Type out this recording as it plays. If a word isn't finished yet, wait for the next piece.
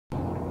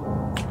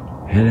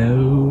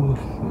Hello,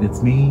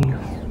 it's me.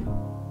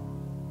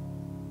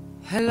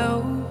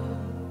 Hello,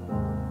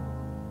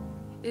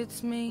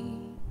 it's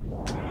me.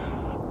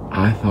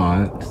 I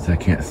thought, since I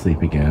can't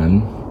sleep again,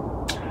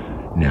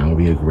 now would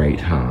be a great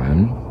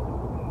time.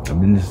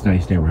 I'm in this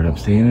nice neighborhood. I'm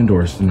staying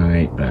indoors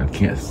tonight, but I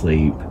can't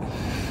sleep.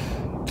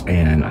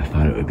 And I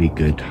thought it would be a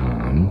good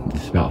time.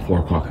 It's about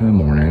 4 o'clock in the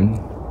morning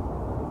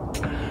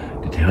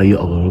to tell you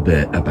a little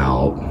bit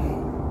about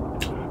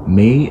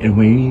me in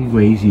many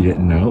ways you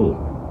didn't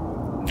know.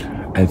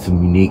 And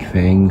some unique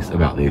things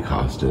about the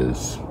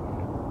Acostas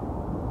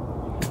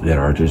that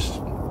are just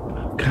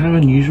kind of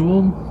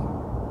unusual,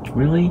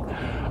 really.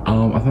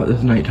 I thought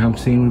this nighttime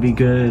scene would be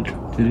good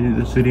to do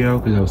this video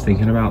because I was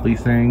thinking about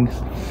these things.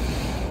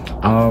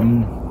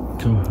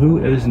 So who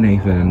is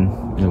Nathan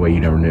in a way you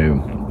never knew,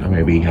 or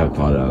maybe you haven't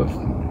thought of?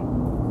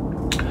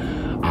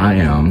 I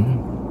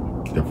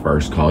am the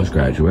first college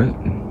graduate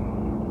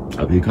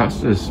of the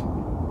Acostas.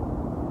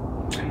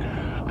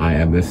 I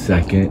am the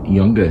second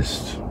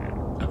youngest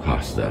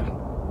Acosta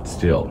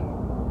still.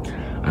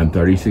 I'm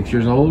 36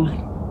 years old.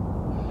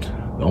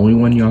 The only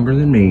one younger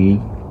than me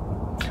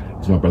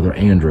is my brother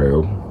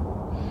Andrew.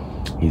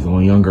 He's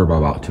only younger by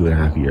about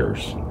 2.5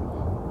 years.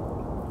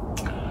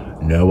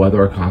 No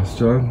other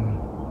Acosta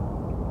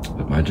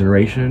of my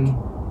generation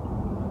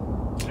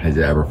has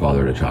ever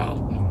fathered a child.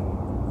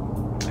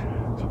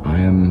 So I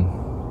am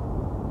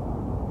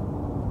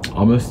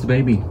almost a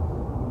baby.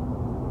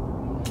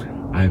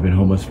 I have been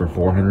homeless for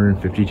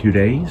 452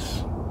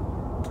 days.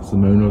 It's the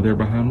moon over there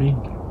behind me.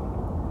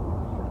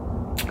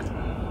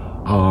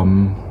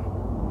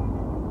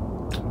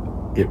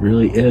 It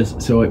really is.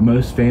 So at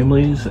most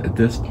families at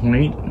this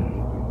point,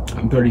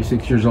 I'm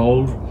 36 years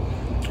old.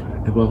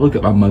 If I look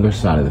at my mother's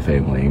side of the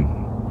family,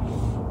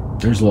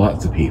 there's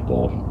lots of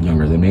people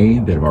younger than me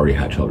that have already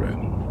had children.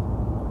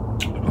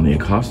 On the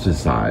Acosta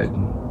side,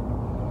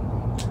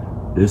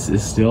 this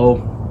is still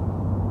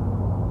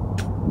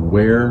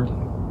where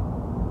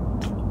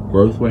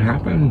growth would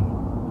happen.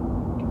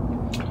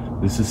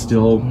 This is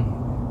still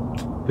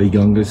the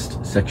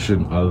youngest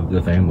section of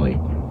the family.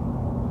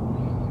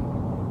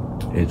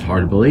 It's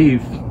hard to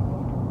believe,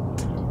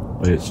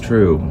 but it's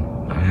true.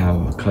 I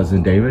have a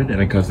cousin David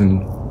and a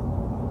cousin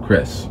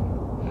Chris.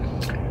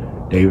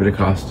 David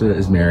Acosta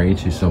is married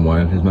to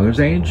someone his mother's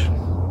age.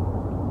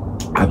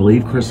 I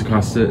believe Chris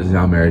Acosta is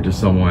now married to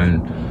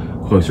someone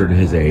closer to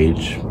his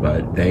age,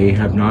 but they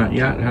have not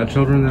yet had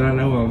children that I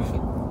know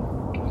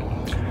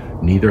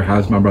of. Neither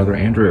has my brother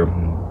Andrew.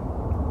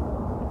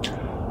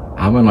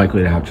 I'm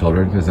unlikely to have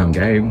children because I'm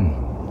gay,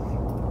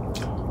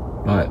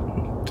 but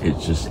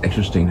it's just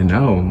interesting to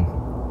know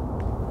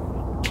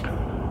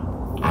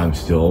I'm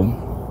still,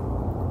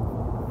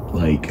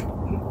 like,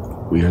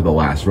 we are the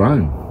last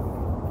run.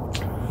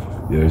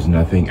 There's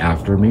nothing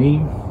after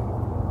me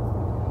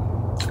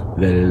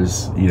that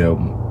is, you know,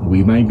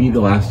 we might be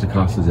the last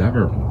Acostas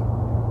ever.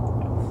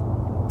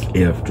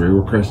 If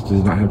Drew or Chris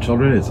does not have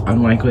children, it's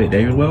unlikely that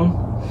David will,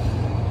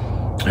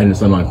 and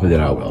it's unlikely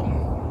that I will.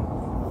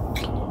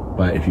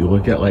 But if you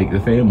look at, like,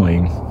 the family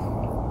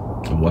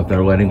and what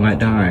they're letting let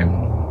die,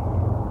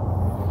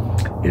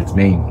 it's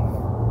me.